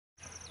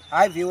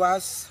Hi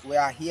viewers, we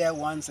are here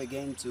once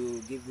again to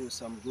give you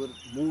some good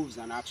moves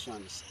and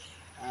actions.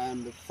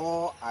 And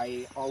before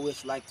I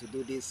always like to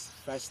do this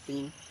first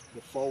thing,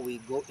 before we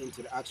go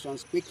into the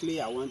actions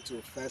quickly, I want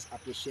to first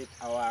appreciate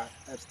our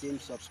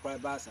esteemed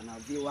subscribers and our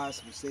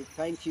viewers. We say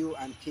thank you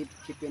and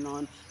keeping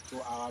on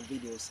to our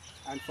videos.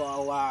 And for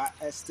our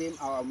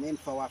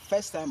for our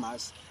first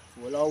timers,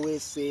 we'll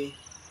always say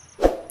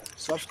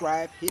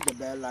subscribe, hit the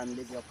bell and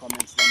leave your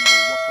comments, then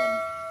we'll work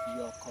on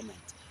your comment.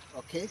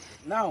 Okay,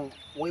 now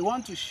we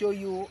want to show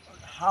you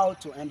how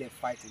to end a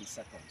fight in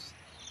seconds,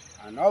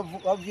 and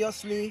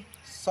obviously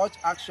such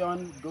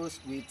action goes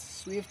with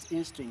swift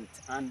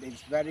instinct and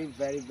is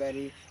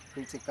very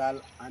critical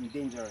and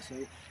dangerous. So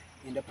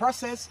in the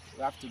process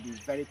you have to be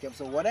very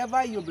careful. So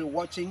whatever you'll be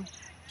watching,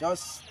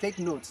 just take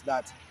note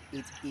that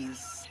it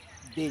is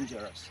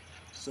dangerous.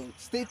 So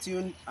stay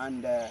tuned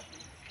and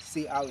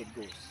see how it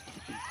goes.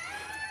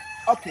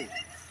 Okay,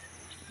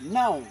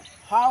 now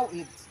how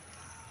it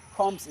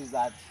comes is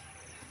that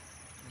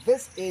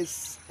this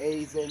is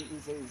a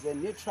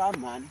neutral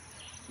man.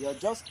 You're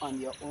just on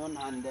your own,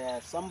 and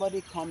somebody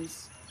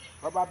comes,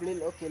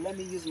 probably, okay, let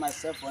me use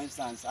myself for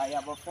instance. I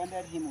have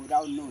offended him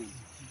without knowing,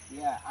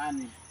 yeah,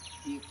 and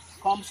he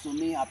comes to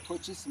me,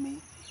 approaches me.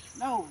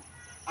 Now,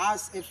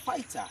 as a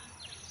fighter,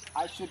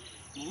 I should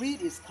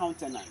read his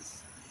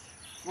countenance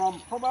from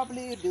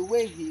probably the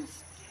way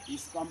his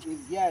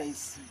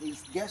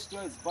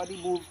gesture, his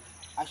body move.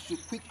 I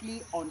should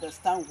quickly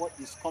understand what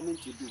he's coming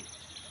to do.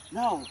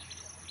 Now,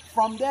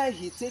 from there,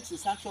 he takes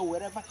his action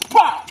wherever.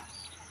 Bam!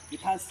 You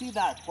can see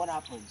that what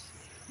happens.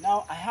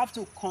 Now I have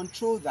to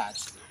control that.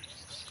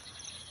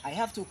 I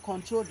have to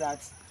control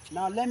that.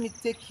 Now let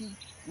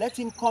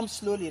him come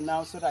slowly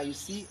now so that you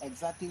see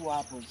exactly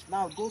what happens.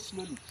 Now go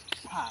slowly.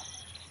 Bam!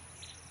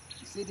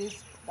 You see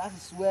this? That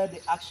is where the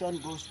action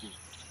goes to.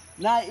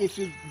 Now if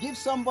you give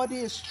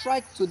somebody a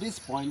strike to this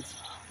point,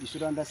 you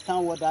should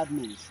understand what that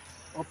means.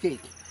 Okay.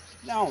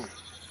 Now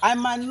I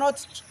might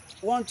not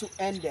want to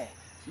end there.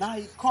 Now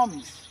he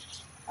comes.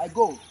 I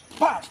go.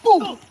 Bam!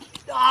 Boom!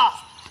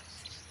 Ah!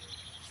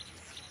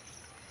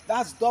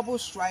 That's double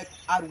strike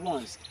at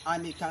once,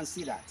 and you can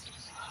see that.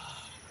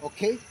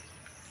 Okay?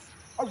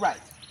 All right.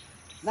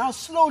 Now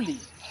slowly,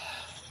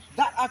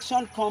 that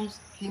action comes,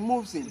 he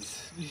moves in.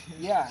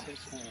 Yeah.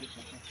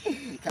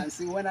 You can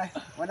see when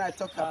I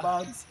talk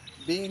about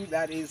being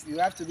that is, you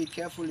have to be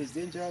careful, it's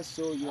dangerous,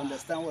 so you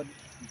understand what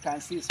you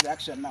can see his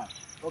reaction now.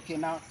 Okay,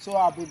 now, so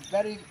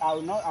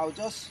I'll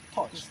just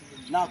touch.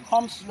 Now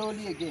come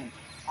slowly again.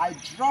 I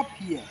drop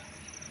here.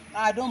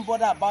 Now I don't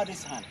bother about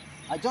this hand.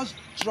 I just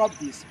drop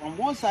this. And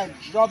once I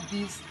drop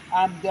this,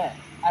 I'm there.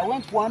 I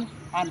went 1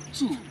 and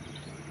 2.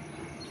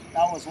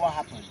 That was what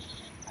happened.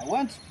 I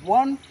went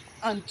 1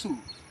 and 2.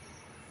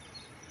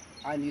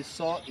 And you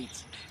saw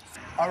it.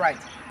 Alright.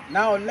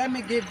 Now let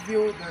me give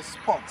you the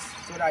spots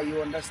so that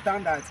you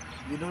understand that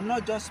you do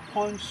not just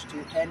punch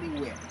to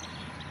anywhere.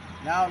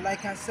 Now,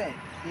 like I said,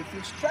 if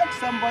you strike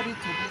somebody to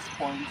this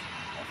point,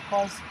 of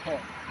course, you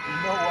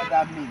know what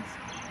that means.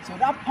 So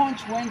that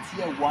punch went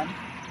here 1,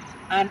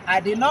 and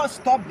I did not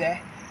stop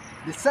there.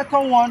 The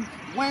second one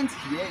went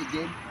here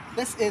again.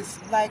 This is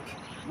like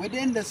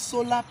within the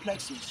solar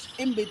plexus,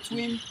 in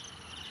between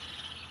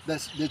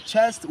the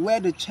chest,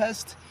 where the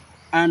chest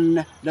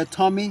and the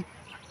tummy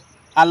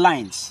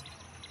aligns.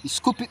 You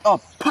scoop it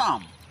up,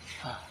 pam.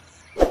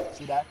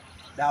 See that?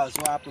 That was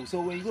what happened.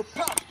 So when you go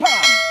pam, pam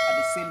at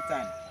the same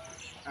time,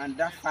 and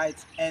that fight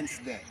ends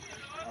there.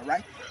 All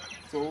right.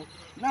 So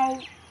now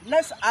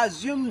let's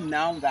assume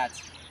now that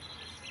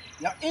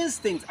your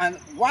instinct, and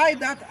why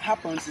that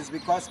happens is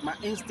because my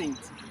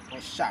instinct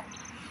was sharp.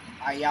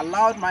 I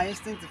allowed my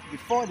instinct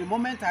before the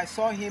moment I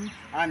saw him,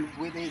 and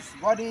with his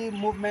body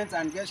movement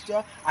and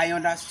gesture, I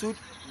understood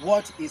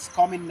what is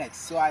coming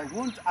next. So I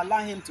won't allow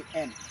him to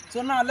end.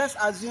 So now let's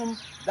assume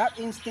that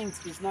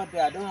instinct is not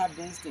there. I don't have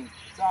the instinct.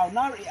 So I'll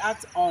now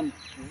react on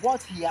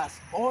what he has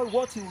or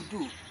what he will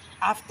do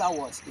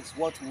afterwards is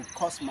what will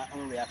cause my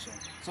own reaction.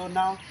 So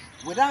now,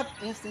 without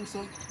instinct,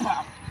 so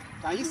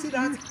can you see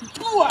that?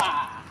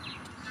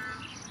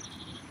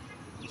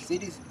 See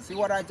this? See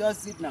what I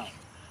just did now?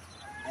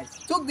 I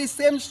took the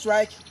same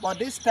strike, but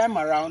this time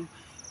around,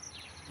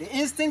 the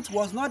instinct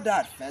was not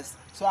that first.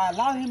 So I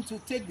allowed him to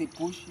take the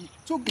push. He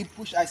took the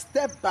push, I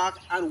stepped back,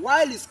 and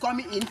while he's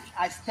coming in,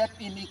 I step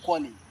in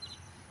equally.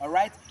 All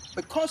right?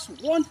 Because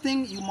one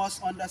thing you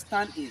must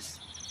understand is,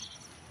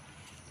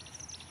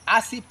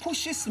 as he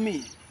pushes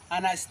me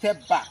and I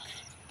step back,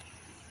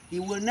 he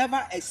will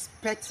never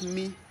expect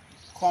me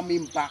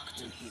coming back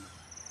to him.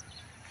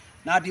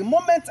 Now, the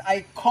moment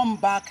I come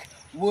back,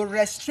 will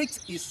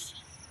restrict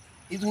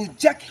it will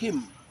jerk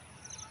him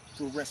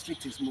to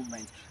restrict his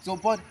movement. So,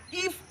 but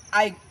if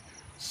I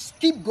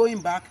keep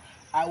going back,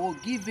 I will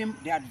give him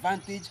the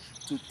advantage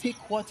to take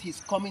what he's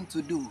coming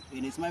to do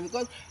in his mind,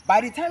 because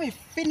by the time he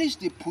finishes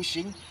the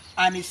pushing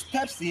and he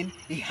steps in,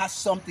 he has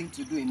something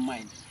to do in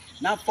mind.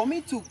 Now, for me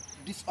to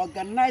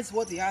disorganize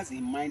what he has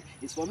in mind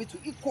is for me to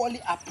equally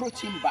approach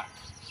him back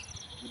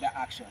with that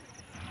action.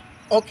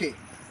 Okay,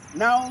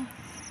 now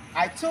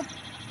I took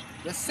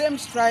the same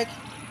strike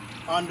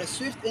on the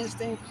swift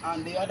instinct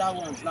and the other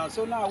ones. Now,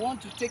 so now I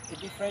want to take a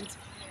different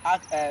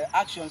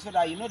action so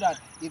that you know that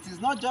it is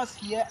not just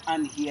here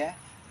and here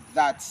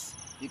that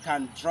you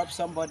can drop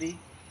somebody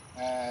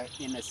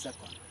in a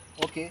second.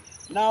 Okay,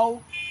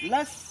 now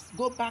let's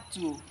go back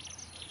to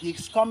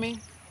he's coming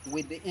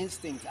with the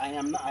instinct. I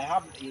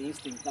have the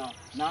instinct now.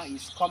 Now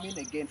he's coming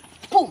again.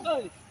 Boom!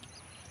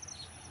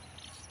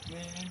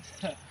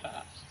 Hey.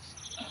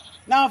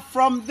 Now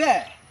from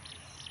there,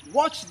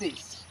 watch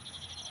this.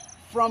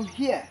 From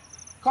here,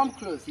 come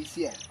close. He's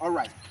here. All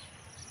right.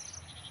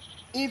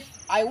 If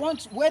I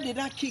want, where did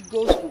that kick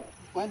go to?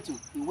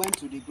 He went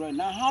to the ground.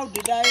 Now, how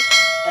did I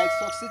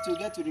succeed to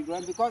get to the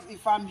ground? Because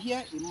if I'm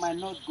here, it might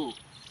not go.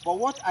 But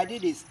what I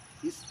did is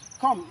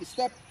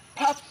step,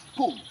 pop,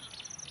 boom.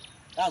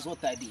 That's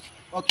what I did.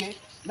 Okay.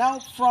 Now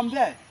from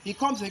there, he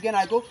comes again.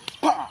 I go,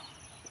 pa.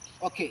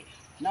 Okay.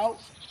 Now,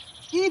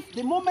 if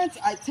the moment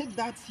I take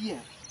that here,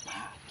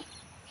 pa,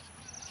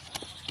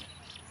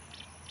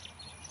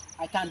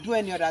 I can do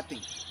any other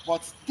thing.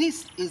 But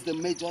this is the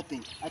major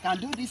thing. I can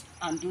do this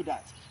and do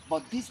that.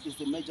 But this is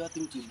the major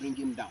thing to bring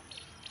him down.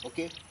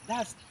 Okay?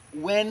 That's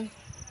when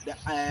the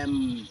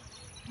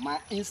my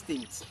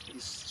instinct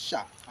is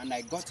sharp and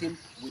I got him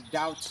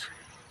without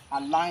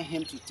allowing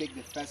him to take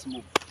the first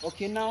move.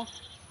 Okay, now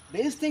the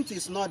instinct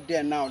is not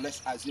there now,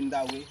 let's assume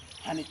that way,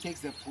 and it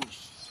takes the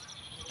push.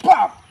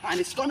 Bam! And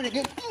it's coming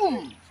again.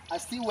 Boom! I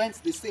still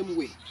went the same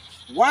way.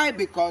 Why?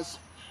 Because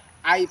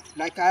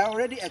like I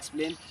already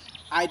explained,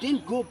 I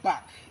didn't go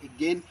back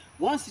again.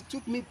 Once he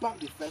took me back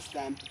the first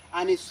time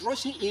and it's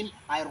rushing in,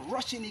 I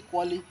rush in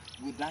equally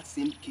with that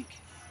same kick.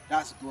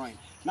 That's groin.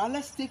 Now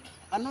let's take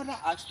another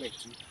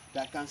aspect too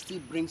that can still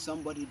bring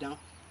somebody down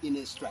in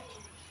a strike.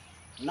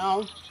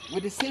 Now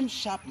with the same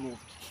sharp move,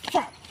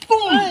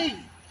 boom! Hey!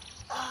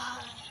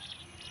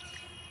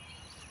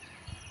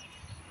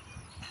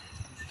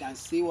 You can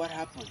see what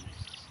happened.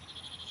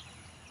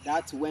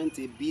 That went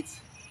a bit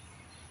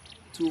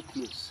too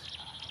close.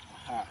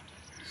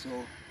 So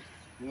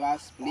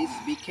viewers, please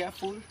be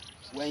careful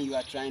when you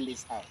are trying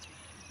this out.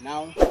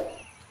 Now,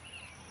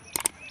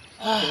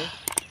 okay.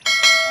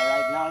 All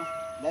right, now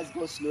let's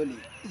go slowly.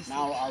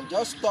 Now I'll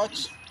just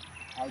touch.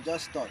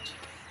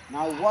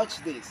 Now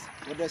watch this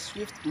with a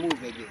swift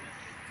move again.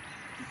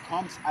 It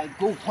comes, I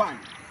go one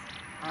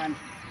and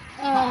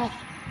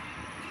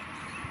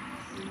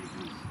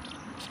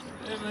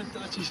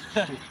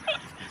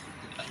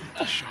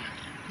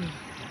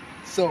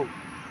so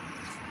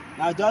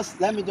now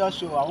let me just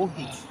show. I won't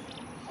hit.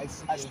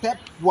 I step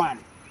one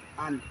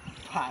and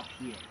pop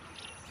here.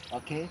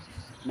 Okay.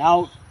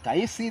 Now can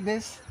you see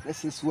this?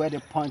 This is where the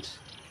punch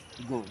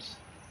goes,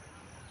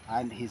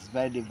 and he's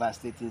very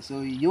devastating.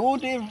 So you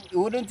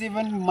wouldn't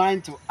even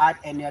mind to add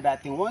any other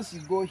thing once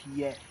you go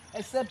here,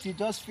 except you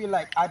just feel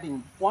like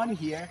adding one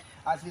here.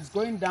 As it's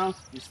going down,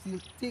 you still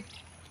take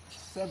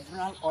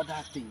several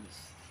other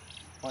things.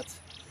 But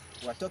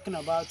we're talking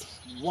about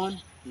one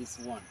is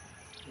one.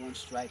 One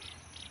strike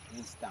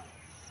is down.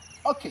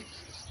 Okay,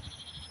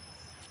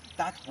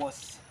 that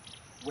was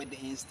with the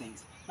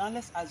instinct. Now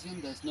let's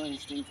assume there's no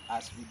instinct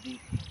as we did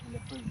in the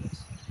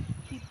previous.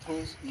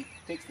 He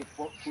takes the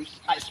push,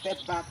 I step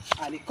back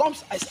and he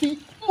comes, I still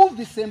move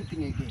the same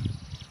thing again.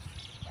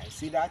 I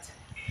see that.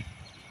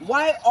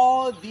 Why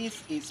all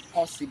this is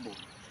possible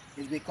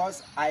is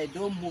because I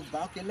don't move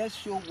back. Okay, let's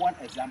show one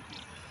example.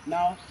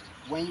 Now,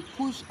 when you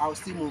push, I'll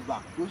still move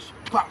back. Push,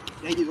 pop,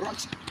 then you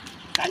rush.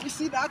 Can you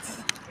see that?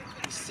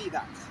 You see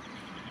that.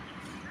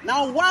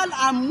 Now, while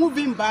I'm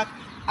moving back,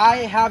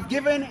 I am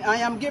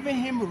giving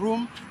him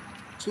room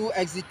to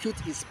execute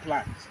his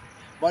plans.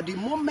 But the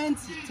moment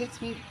he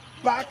takes me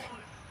back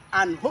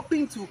and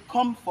hoping to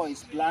come for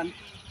his plan,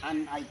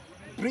 and I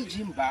bridge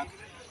him back,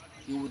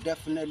 he will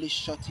definitely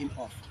shut him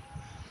off.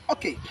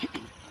 Okay,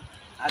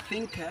 I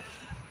think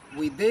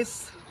with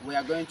this, we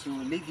are going to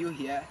leave you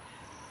here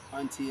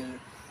until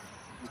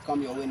we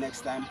come your way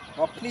next time.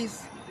 But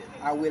please,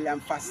 I will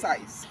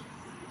emphasize,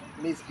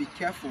 please be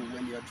careful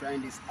when you're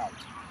trying this out.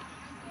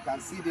 You can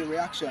see the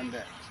reaction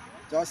there.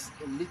 Just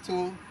a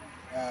little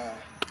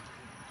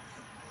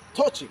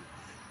touching.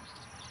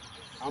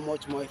 How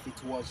much more if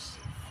it was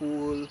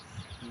full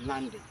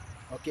landing?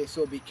 Okay,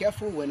 so be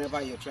careful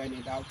whenever you're trying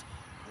it out.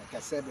 Like I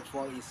said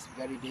before, it's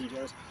very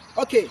dangerous.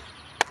 Okay,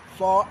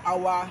 for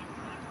our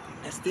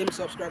esteemed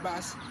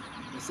subscribers,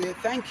 we say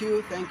thank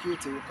you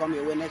to come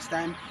your way next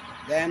time.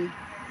 Then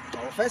for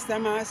our first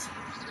timers,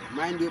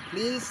 remind you,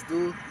 please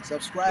do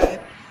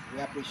subscribe.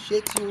 We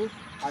appreciate you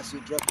as you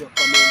drop your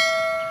comments.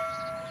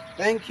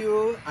 Thank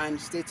you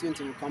and stay tuned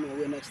till we come your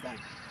way next time.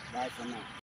 Bye for now.